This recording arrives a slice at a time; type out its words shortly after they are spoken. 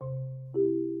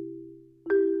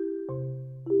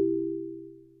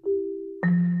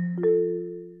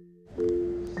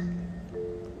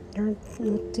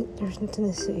There's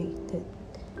nothing to say that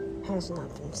has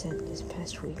not been said this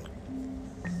past week.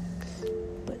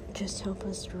 But just help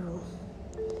us through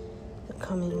the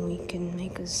coming week and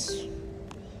make us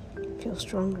feel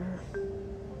stronger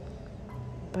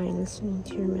by listening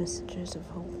to your messages of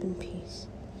hope and peace.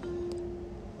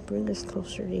 Bring us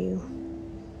closer to you.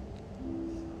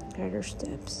 Guide our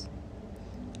steps.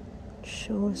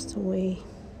 Show us the way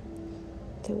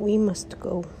that we must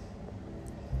go.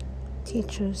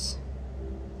 Teach us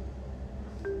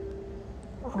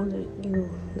all that you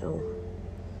know.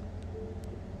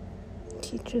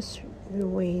 Teach us your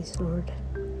ways, Lord.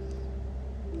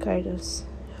 Guide us,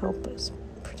 help us,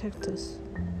 protect us.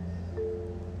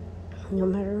 No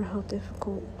matter how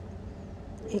difficult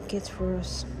it gets for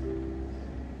us,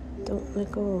 don't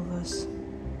let go of us.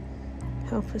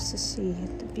 Help us to see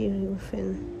the beauty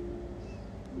within,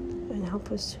 and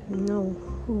help us to know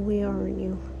who we are in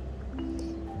you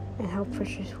and how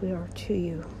precious we are to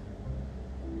you,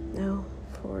 now,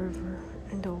 forever,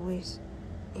 and always.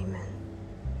 Amen.